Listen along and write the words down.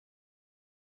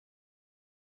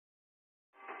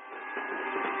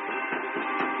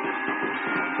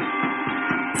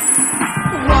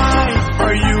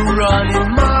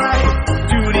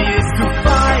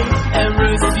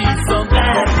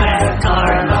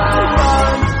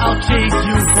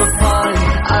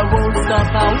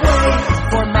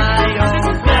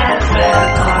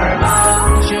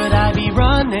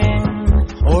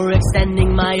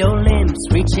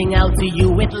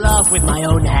with love with my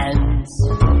own hands.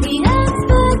 We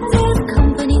expected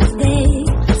company today,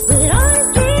 but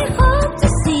I came home to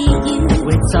see you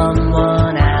with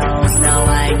someone else. Now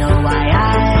I know why I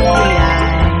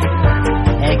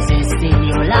exist in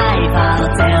your life.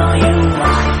 I'll tell you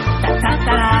why.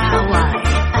 Why?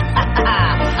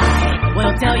 I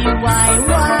will tell you why.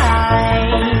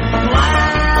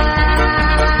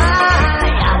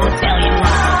 I will tell you why.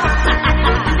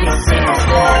 This is the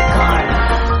karma.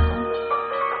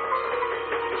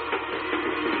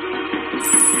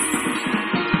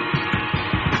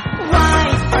 Why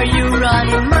are you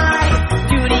running? My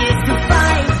duty is to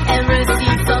fight and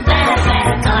receive some bad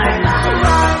karma.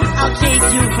 Run, I'll chase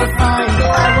you for fun.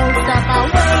 I won't stop, I'll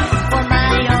wait for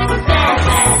my own bad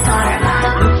karma.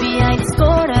 Look behind this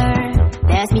corner,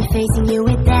 there's me facing you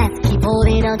with death. Keep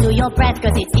holding on to your breath,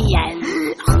 cause it's the end.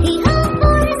 We hope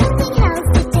for something else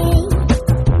today.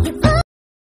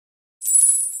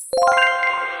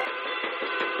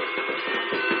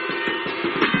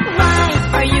 Why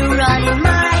are you running?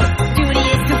 My duty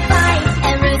is to fight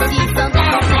and receive some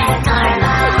bad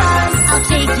karma. Run, I'll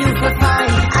chase you for fun.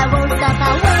 I won't stop,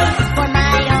 I'll wait for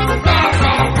my own bad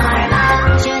karma.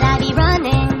 Should I be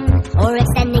running or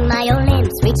extending my own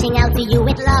limbs, reaching out to you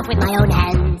with love with my own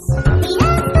hands? We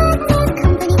expected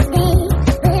company today,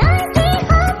 but I came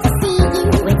home to see you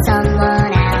with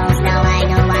someone else. Now I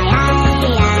know why I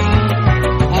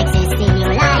exist in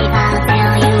your life. I'll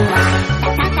tell you why.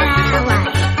 Why?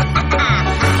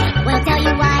 I will tell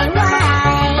you why.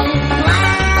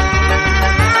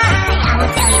 I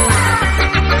will tell you why.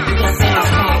 This is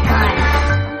bad karma.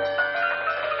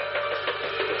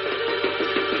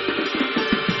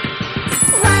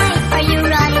 Why are you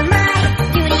running? My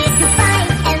duty is to fight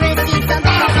and receive some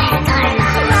bad karma.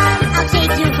 Run, I'll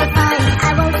chase you for fun.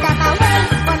 I won't stop, I'll wait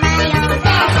for my own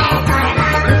bad karma.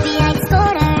 Look behind this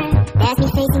corner, there's me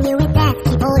facing you with death.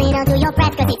 Keep holding on to your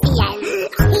breath, cause it's the end.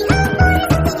 We hope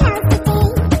for something else today.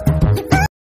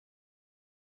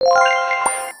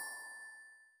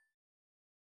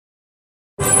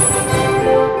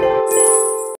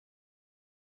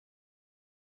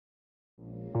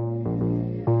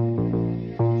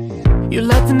 You're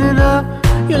letting it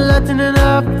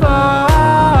up,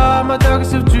 my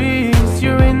darkest of dreams,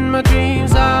 you're in my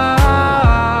dreams.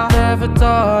 I never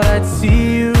thought I'd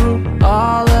see you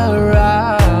all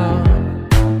around.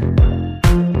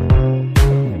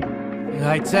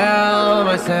 I tell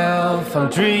myself I'm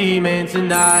dreaming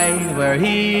tonight, where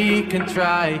he can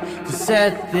try to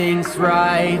set things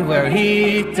right, where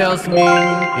he tells me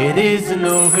it isn't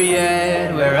over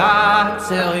yet, where I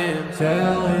tell him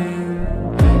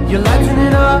you're lighting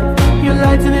it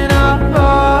up,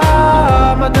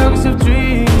 my darkest of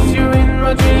dreams, you're in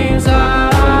my dreams.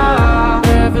 I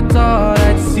never thought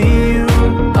I'd see you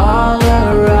all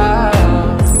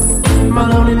around. My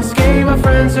loneliness gave, my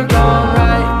friends are gone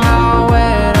right now.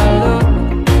 When I look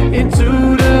into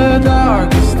the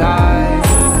darkest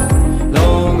eyes,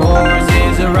 long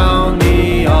horses around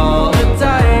me all the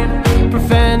time,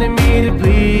 preventing me to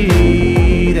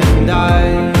bleed and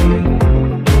die.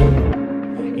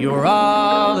 You're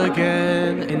all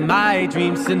again in my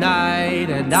dreams tonight,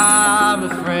 and I'm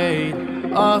afraid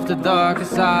of the darker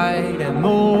side and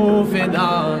moving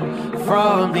on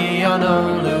from the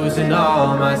unknown, losing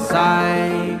all my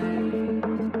sight.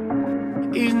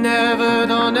 He's never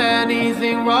done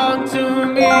anything wrong to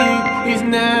me, he's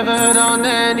never done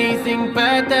anything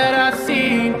bad that I've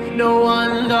seen. No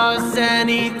one does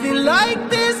anything like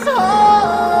this.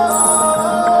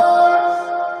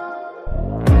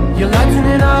 You're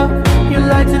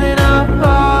lighting it up,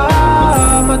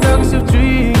 my darkest of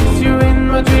dreams, you're in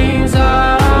my dreams.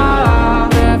 I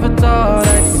never thought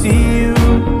I'd see you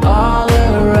all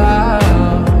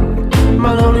around.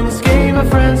 My loneliness gave, my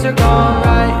friends are gone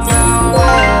right now.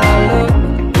 When I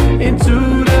look into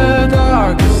the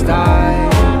darkest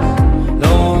eyes,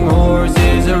 long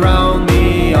horses around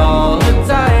me all the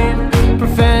time,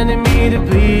 preventing me to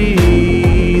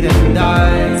bleed and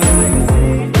die.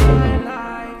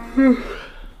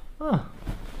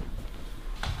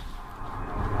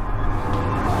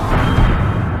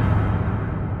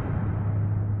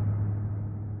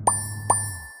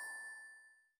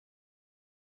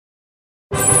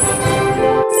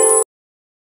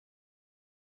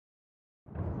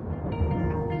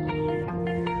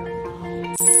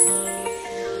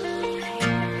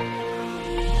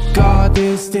 Got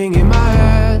this thing in my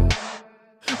head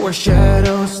where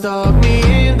shadows stalk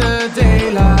me in the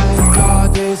daylight.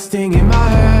 Got this thing in my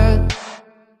head,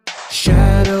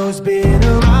 shadows been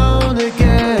around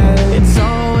again. It's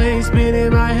always been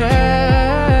in my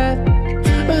head.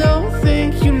 I don't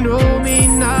think you know me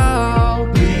now.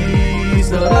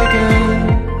 Please not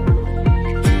again.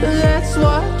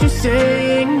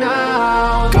 saying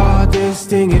now? Got this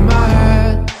thing in my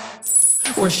head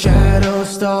where shadows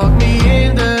stalk me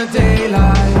in the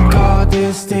daylight. Got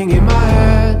this thing in my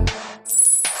head,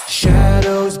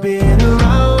 shadows been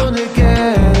around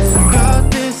again. Got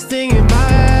this thing in my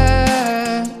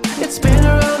head, it's been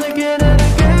around again and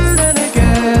again and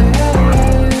again.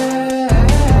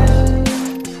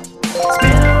 It's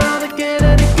been around again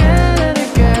and again and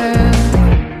again.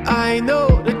 I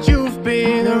know that you've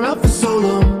been around for so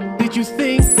long. Did you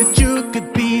think that you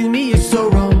could beat me? You're so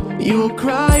wrong. You'll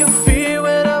cry, you'll fear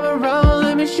when I'm around.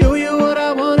 Let me show you what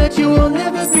I want, that you will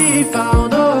never be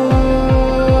found. Oh,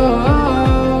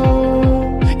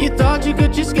 you thought you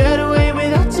could just get away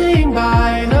without saying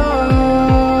bye. No,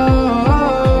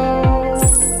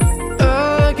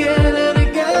 again and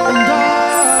again. And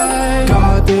I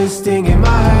got this thing in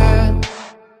my head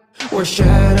where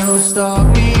shadows stalk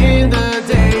me in the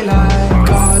daylight.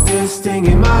 Got this thing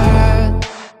in my head,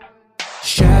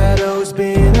 shadows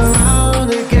been around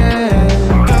again.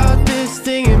 Got this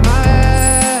thing in my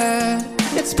head,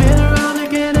 it's been around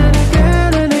again and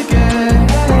again and again.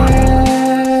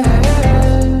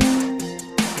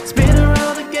 It's been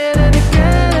around again and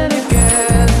again and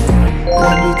again.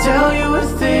 Let me tell you a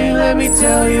thing, let me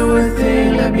tell you a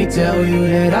thing, let me tell you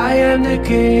that I am the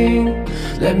king.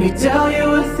 Let me tell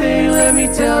you a thing, let me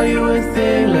tell you a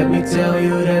thing, let me tell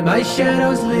you that my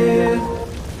shadows live.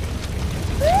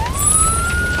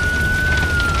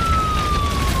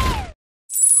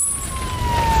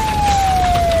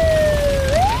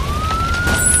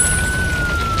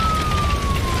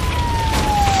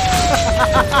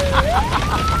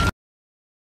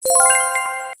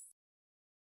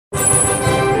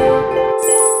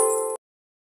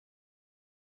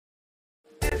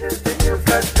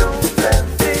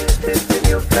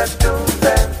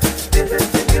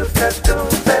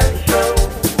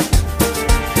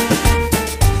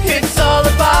 It's all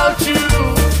about you,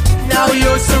 now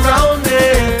you're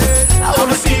surrounded. I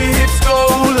wanna see your hips go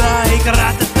like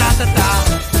ra-ta-ta-ta-ta.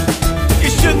 You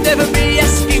should never be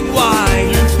asking why.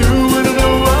 You do it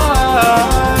know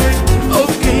why.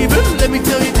 Okay, but let me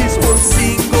tell you this one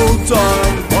single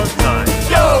time. One time.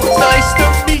 Yo, nice to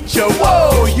meet you.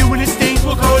 Whoa, you and the stage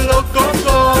will go loco.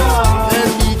 Let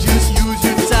me just use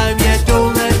your time, yeah,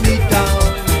 don't let me down.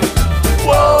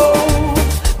 Whoa,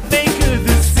 make a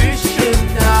decision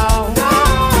now,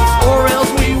 or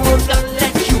else we will not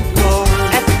let you go.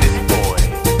 Ask this boy.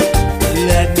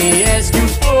 Let me ask you,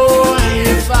 boy,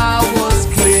 if I was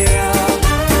clear.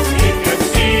 You could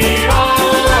see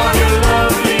all of your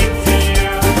lovely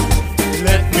tears.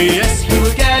 Let me ask you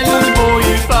again, boy,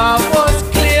 if I was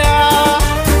clear.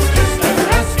 Just like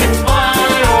asking why,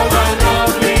 oh my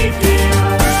lovely dear.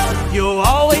 You're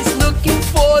always looking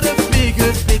for the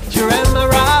bigger picture, am I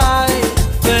right?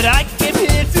 But I came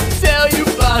here to tell you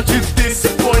about your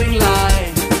disappointing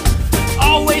life.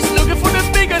 Always looking for the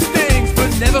bigger things, but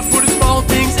never for the small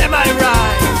things, am I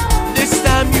right? This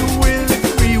time you will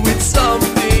agree with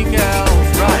something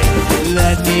else, right?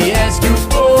 Let me ask you,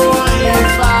 boy,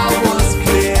 if I was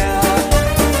clear.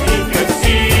 You could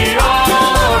see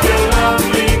all of your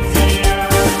lovely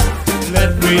tears.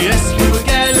 Let me ask you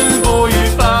again, boy,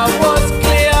 if I was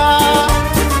clear.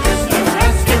 Just like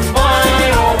asking why,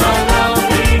 oh my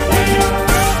lovely dear.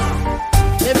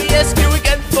 Let me ask you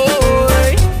again,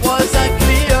 boy, was I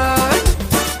clear?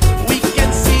 We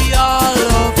can see all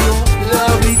of your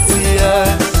lovely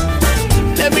tears.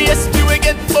 Let me ask you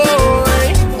again, boy,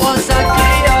 was I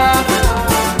clear?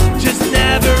 Just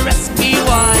never ask me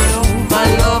why, oh my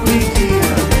lovely dear.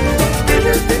 This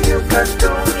is the new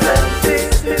cartoon band.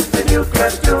 This is the new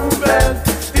cartoon band.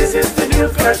 This is the new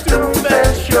cartoon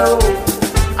band show.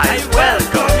 I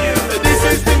welcome you. This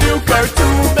is the new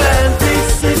cartoon band.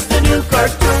 This is the new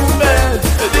cartoon band.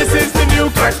 This is the new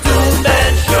cartoon